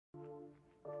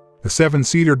The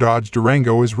 7-seater Dodge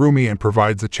Durango is roomy and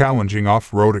provides a challenging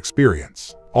off-road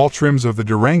experience. All trims of the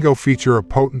Durango feature a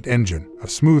potent engine, a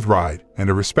smooth ride, and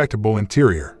a respectable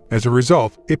interior. As a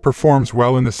result, it performs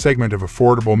well in the segment of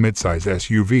affordable midsize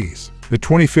SUVs. The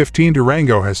 2015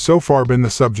 Durango has so far been the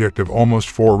subject of almost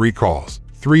 4 recalls,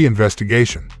 3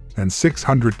 investigations, and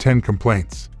 610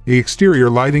 complaints. The exterior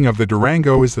lighting of the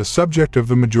Durango is the subject of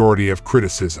the majority of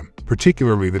criticism,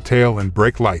 particularly the tail and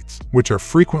brake lights, which are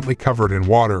frequently covered in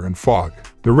water and fog.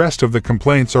 The rest of the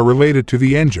complaints are related to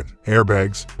the engine,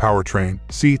 airbags, powertrain,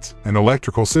 seats, and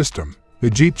electrical system.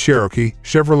 The Jeep Cherokee,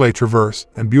 Chevrolet Traverse,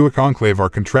 and Buick Enclave are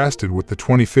contrasted with the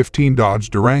 2015 Dodge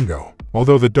Durango.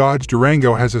 Although the Dodge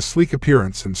Durango has a sleek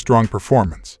appearance and strong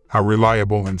performance, how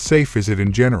reliable and safe is it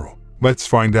in general? Let's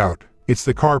find out. It's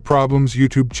the Car Problems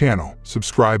YouTube channel.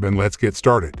 Subscribe and let's get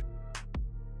started.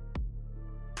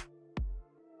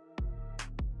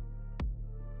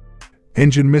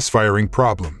 Engine misfiring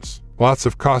problems. Lots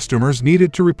of customers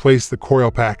needed to replace the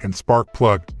coil pack and spark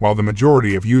plug, while the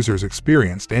majority of users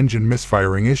experienced engine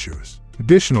misfiring issues.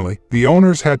 Additionally, the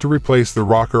owners had to replace the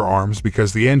rocker arms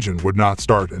because the engine would not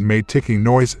start and made ticking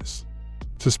noises.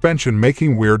 Suspension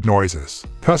making weird noises.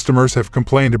 Customers have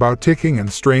complained about ticking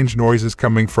and strange noises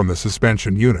coming from the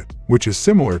suspension unit, which is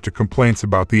similar to complaints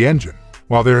about the engine.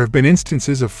 While there have been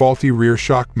instances of faulty rear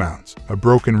shock mounts, a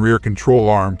broken rear control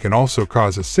arm can also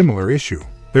cause a similar issue.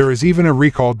 There is even a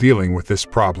recall dealing with this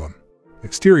problem.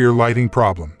 Exterior lighting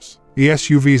problems. The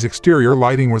SUV's exterior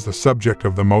lighting was the subject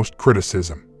of the most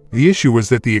criticism. The issue was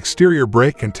that the exterior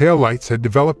brake and tail lights had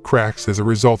developed cracks as a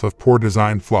result of poor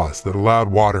design flaws that allowed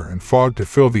water and fog to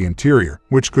fill the interior,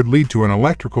 which could lead to an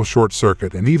electrical short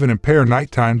circuit and even impair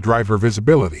nighttime driver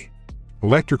visibility.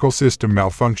 Electrical system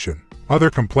malfunction. Other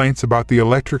complaints about the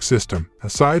electric system,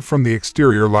 aside from the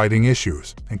exterior lighting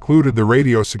issues, included the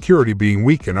radio security being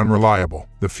weak and unreliable,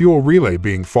 the fuel relay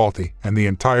being faulty, and the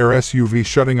entire SUV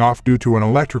shutting off due to an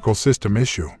electrical system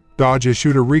issue. Dodge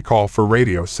issued a recall for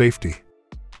radio safety.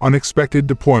 Unexpected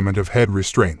deployment of head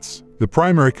restraints. The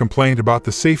primary complaint about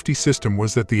the safety system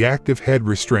was that the active head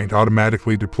restraint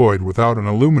automatically deployed without an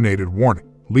illuminated warning,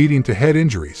 leading to head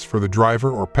injuries for the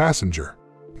driver or passenger.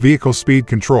 Vehicle speed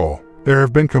control. There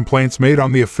have been complaints made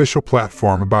on the official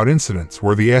platform about incidents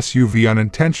where the SUV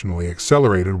unintentionally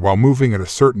accelerated while moving at a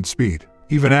certain speed.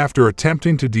 Even after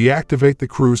attempting to deactivate the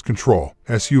cruise control,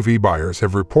 SUV buyers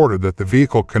have reported that the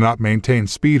vehicle cannot maintain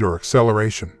speed or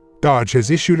acceleration. Dodge has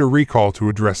issued a recall to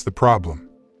address the problem.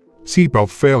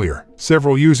 Seatbelt failure.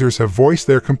 Several users have voiced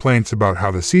their complaints about how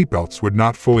the seatbelts would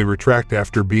not fully retract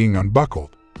after being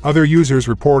unbuckled. Other users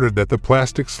reported that the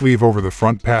plastic sleeve over the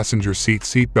front passenger seat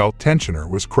seatbelt tensioner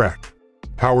was cracked.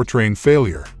 Powertrain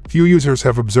failure. Few users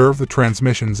have observed the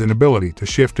transmission's inability to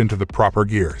shift into the proper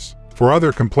gears. For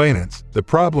other complainants, the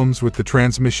problems with the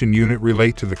transmission unit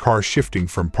relate to the car shifting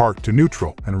from park to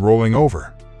neutral and rolling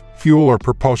over. Fuel or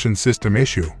propulsion system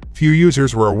issue. Few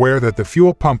users were aware that the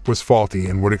fuel pump was faulty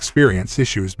and would experience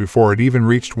issues before it even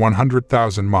reached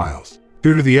 100,000 miles.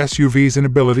 Due to the SUV's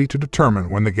inability to determine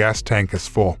when the gas tank is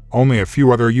full, only a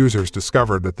few other users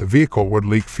discovered that the vehicle would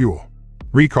leak fuel.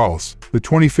 Recalls. The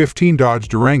 2015 Dodge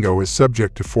Durango is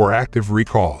subject to 4 active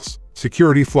recalls.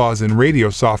 Security flaws in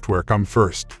radio software come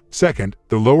first. Second,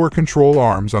 the lower control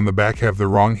arms on the back have the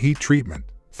wrong heat treatment.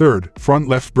 Third, front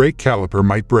left brake caliper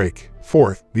might break.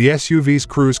 Fourth, the SUV's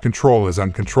cruise control is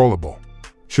uncontrollable.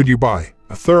 Should you buy?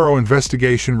 A thorough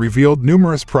investigation revealed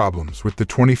numerous problems with the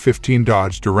 2015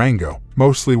 Dodge Durango,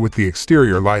 mostly with the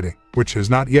exterior lighting, which has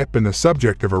not yet been the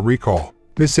subject of a recall.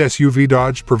 This SUV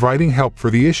Dodge providing help for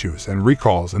the issues and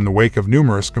recalls in the wake of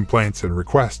numerous complaints and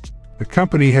requests. The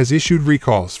company has issued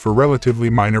recalls for relatively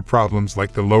minor problems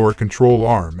like the lower control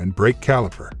arm and brake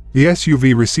caliper. The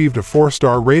SUV received a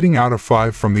 4-star rating out of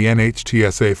 5 from the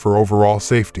NHTSA for overall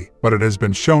safety, but it has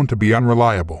been shown to be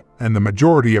unreliable, and the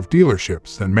majority of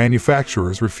dealerships and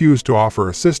manufacturers refuse to offer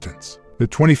assistance. The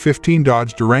 2015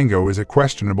 Dodge Durango is a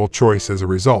questionable choice as a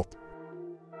result.